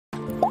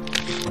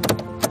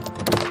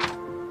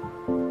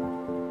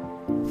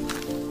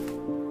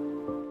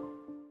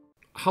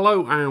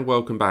Hello and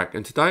welcome back,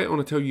 and today I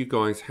want to tell you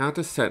guys how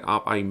to set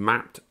up a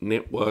mapped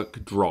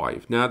network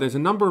drive. Now there's a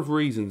number of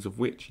reasons of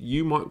which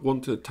you might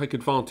want to take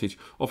advantage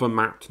of a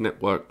mapped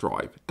network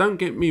drive. Don't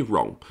get me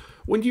wrong,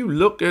 when you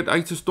look at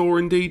Asustor,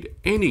 indeed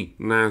any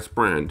NAS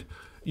brand,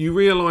 you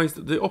realise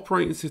that the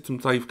operating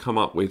systems they've come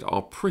up with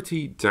are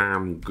pretty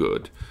damn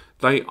good.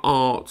 They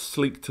are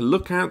sleek to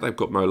look at, they've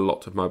got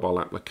lots of mobile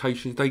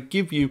applications, they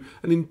give you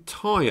an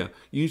entire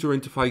user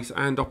interface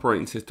and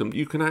operating system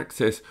you can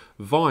access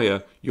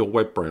via your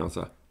web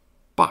browser.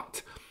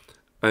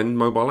 And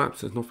mobile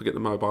apps, let's not forget the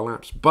mobile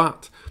apps,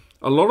 but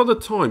a lot of the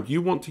time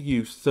you want to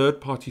use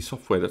third-party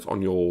software that's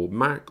on your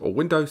Mac or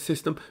Windows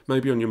system,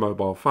 maybe on your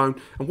mobile phone,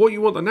 and what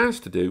you want the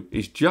NAS to do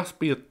is just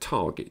be a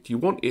target. You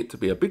want it to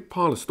be a big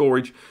pile of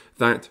storage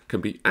that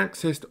can be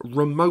accessed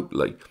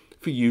remotely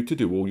for you to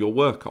do all your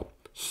work on.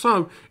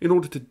 So, in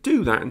order to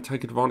do that and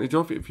take advantage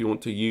of it, if you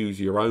want to use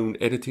your own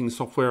editing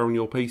software on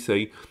your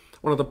PC,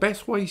 one of the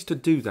best ways to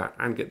do that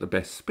and get the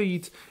best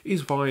speeds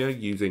is via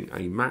using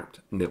a mapped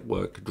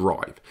network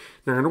drive.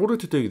 Now, in order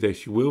to do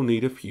this, you will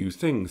need a few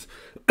things.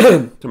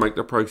 To make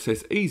the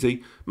process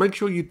easy, make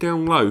sure you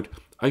download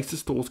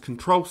Asustor's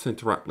Control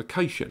Center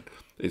application.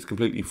 It's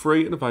completely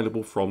free and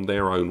available from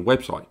their own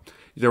website.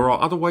 There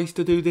are other ways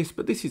to do this,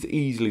 but this is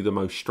easily the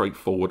most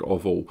straightforward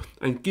of all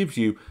and gives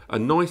you a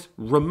nice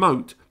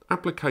remote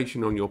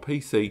application on your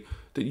PC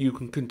that you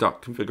can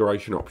conduct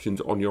configuration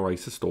options on your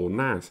Asustor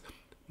NAS.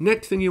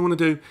 Next thing you want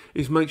to do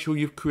is make sure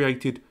you've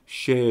created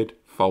shared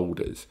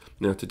folders.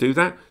 Now to do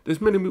that, there's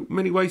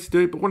many ways to do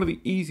it, but one of the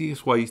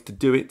easiest ways to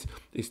do it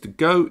is to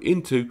go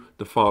into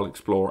the File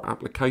Explorer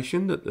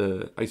application that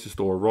the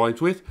Asustor arrives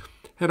with.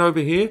 Head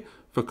over here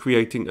for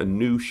creating a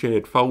new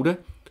shared folder.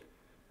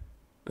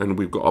 And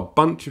we've got a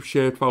bunch of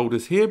shared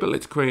folders here, but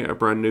let's create a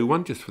brand new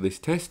one just for this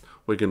test.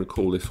 We're going to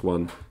call this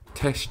one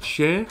Test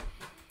Share.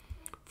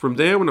 From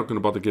there, we're not going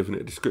to bother giving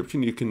it a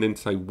description. You can then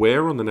say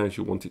where on the NAS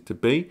you want it to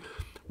be,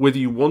 whether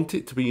you want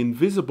it to be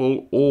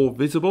invisible or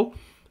visible,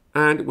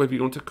 and whether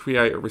you want to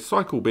create a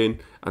recycle bin,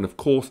 and of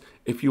course,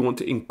 if you want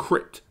to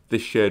encrypt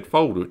this shared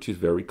folder, which is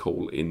very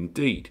cool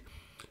indeed.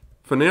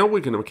 For now, we're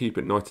going to keep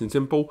it nice and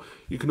simple.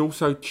 You can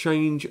also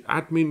change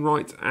admin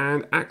rights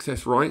and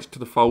access rights to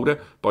the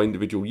folder by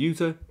individual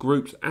user,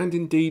 groups, and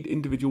indeed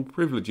individual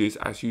privileges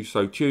as you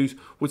so choose,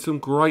 with some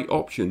great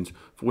options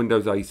for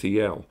Windows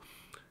ACL.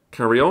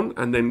 Carry on,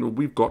 and then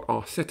we've got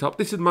our setup.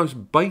 This is the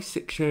most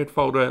basic shared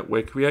folder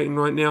we're creating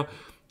right now,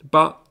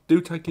 but do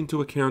take into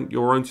account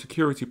your own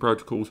security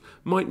protocols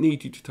might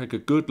need you to take a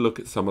good look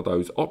at some of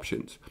those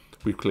options.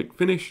 We've clicked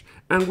finish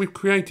and we've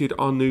created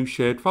our new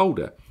shared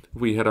folder.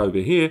 If we head over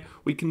here,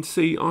 we can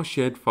see our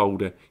shared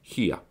folder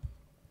here.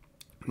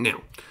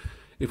 Now,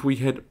 if we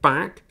head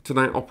back to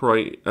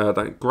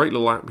that great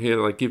little app here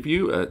that I give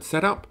you at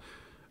setup,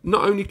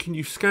 not only can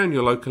you scan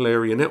your local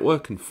area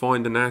network and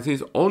find the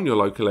NASs on your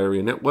local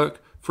area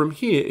network, from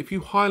here, if you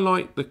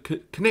highlight the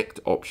Connect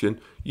option,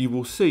 you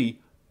will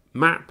see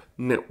Map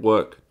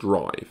Network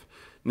Drive.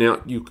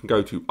 Now, you can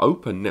go to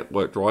Open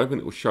Network Drive and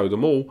it will show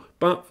them all,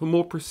 but for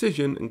more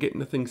precision and getting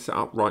the thing set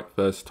up right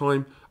first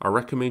time, I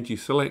recommend you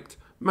select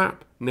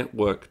Map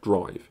Network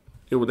Drive.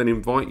 It will then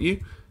invite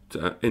you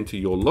to enter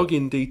your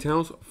login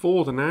details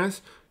for the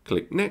NAS,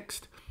 click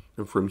Next,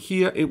 and from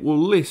here it will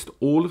list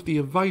all of the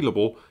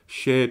available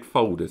shared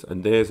folders,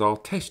 and there's our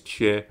test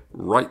share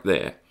right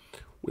there.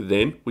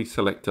 Then we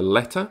select a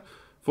letter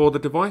for the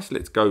device.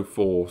 Let's go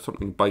for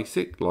something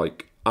basic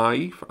like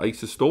A for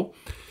Asustor.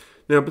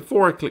 Now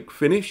before I click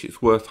finish,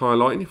 it's worth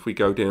highlighting, if we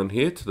go down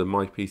here to the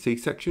My PC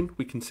section,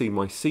 we can see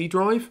my C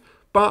drive,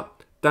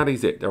 but that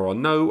is it. There are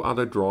no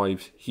other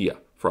drives here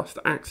for us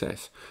to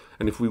access.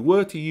 And if we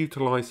were to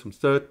utilize some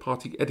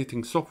third-party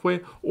editing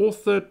software or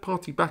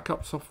third-party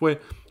backup software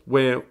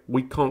where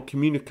we can't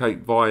communicate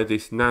via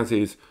this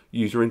NAS's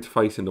user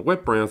interface in the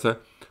web browser,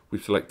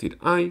 we've selected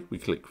A, we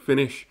click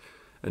finish,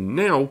 and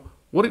now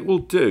what it will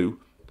do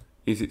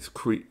is it's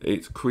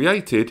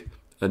created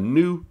a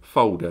new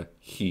folder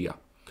here.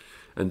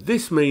 And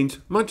this means,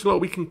 much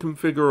like we can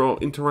configure or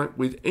interact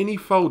with any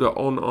folder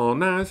on our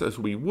NAS as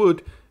we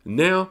would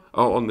now,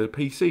 or on the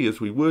PC as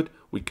we would,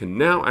 we can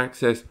now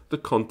access the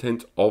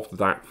content of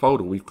that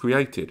folder we've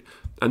created.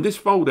 And this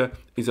folder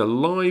is a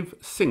live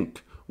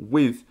sync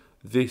with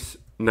this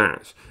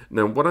NAS.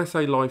 Now, when I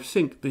say live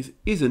sync, this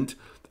isn't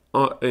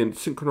in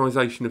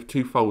synchronization of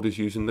two folders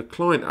using the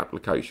client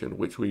application,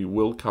 which we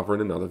will cover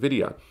in another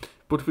video.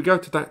 But if we go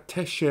to that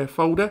test share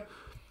folder,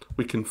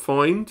 we can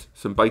find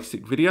some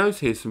basic videos.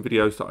 Here's some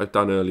videos that I've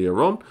done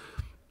earlier on.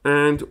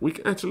 And we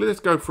can actually, let's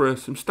go for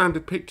some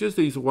standard pictures.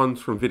 These are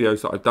ones from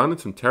videos that I've done and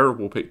some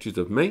terrible pictures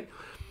of me.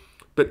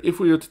 But if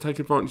we were to take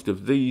advantage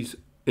of these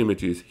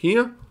images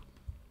here,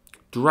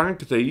 drag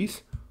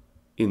these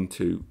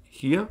into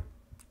here,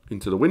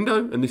 into the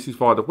window, and this is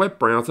via the web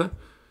browser.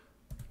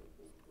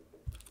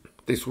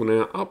 This will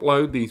now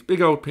upload these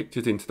big old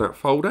pictures into that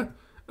folder.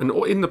 And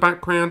in the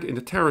background, in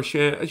the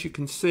TerraShare, as you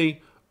can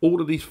see, all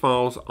of these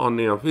files are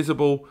now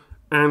visible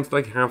and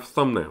they have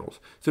thumbnails.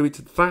 So it's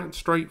that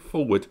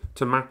straightforward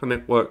to map a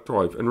network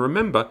drive. And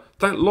remember,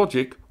 that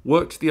logic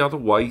works the other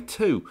way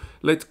too.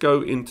 Let's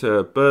go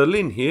into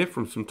Berlin here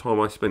from some time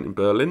I spent in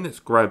Berlin. Let's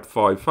grab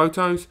 5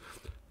 photos,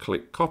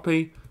 click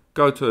copy,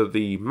 go to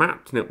the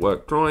mapped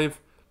network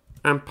drive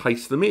and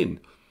paste them in.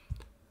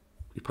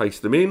 We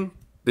paste them in.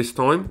 This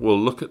time we'll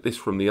look at this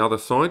from the other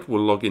side.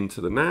 We'll log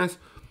into the NAS,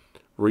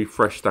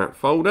 refresh that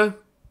folder,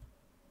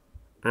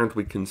 and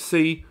we can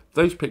see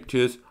those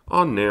pictures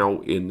are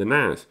now in the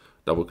NAS.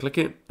 Double click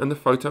it and the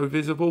photo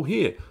visible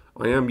here.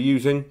 I am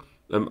using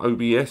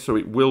OBS, so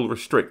it will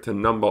restrict a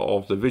number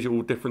of the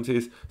visual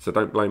differences, so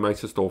don't blame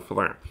Asustor for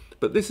that.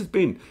 But this has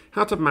been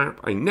how to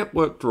map a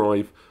network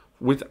drive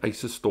with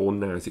Asustor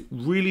NAS. It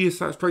really is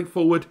that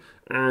straightforward,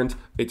 and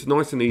it's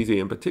nice and easy,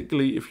 and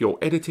particularly if you're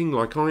editing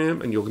like I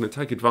am and you're going to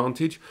take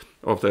advantage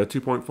of the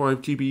 2.5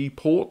 GBE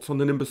ports on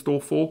the Nimbus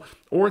Store 4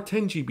 or a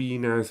 10 GBE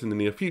NAS in the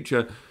near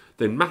future,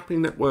 then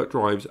mapping network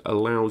drives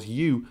allows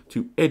you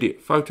to edit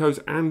photos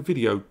and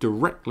video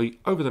directly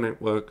over the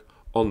network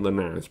on the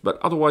NAS. But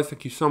otherwise,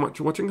 thank you so much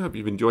for watching. I hope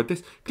you've enjoyed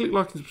this. Click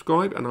like and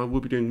subscribe, and I will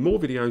be doing more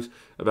videos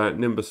about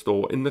Nimbus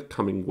Store in the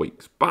coming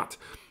weeks. But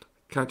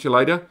catch you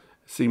later.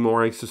 See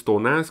more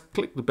Asustor NAS.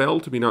 Click the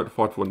bell to be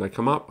notified for when they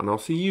come up, and I'll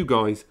see you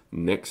guys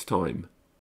next time.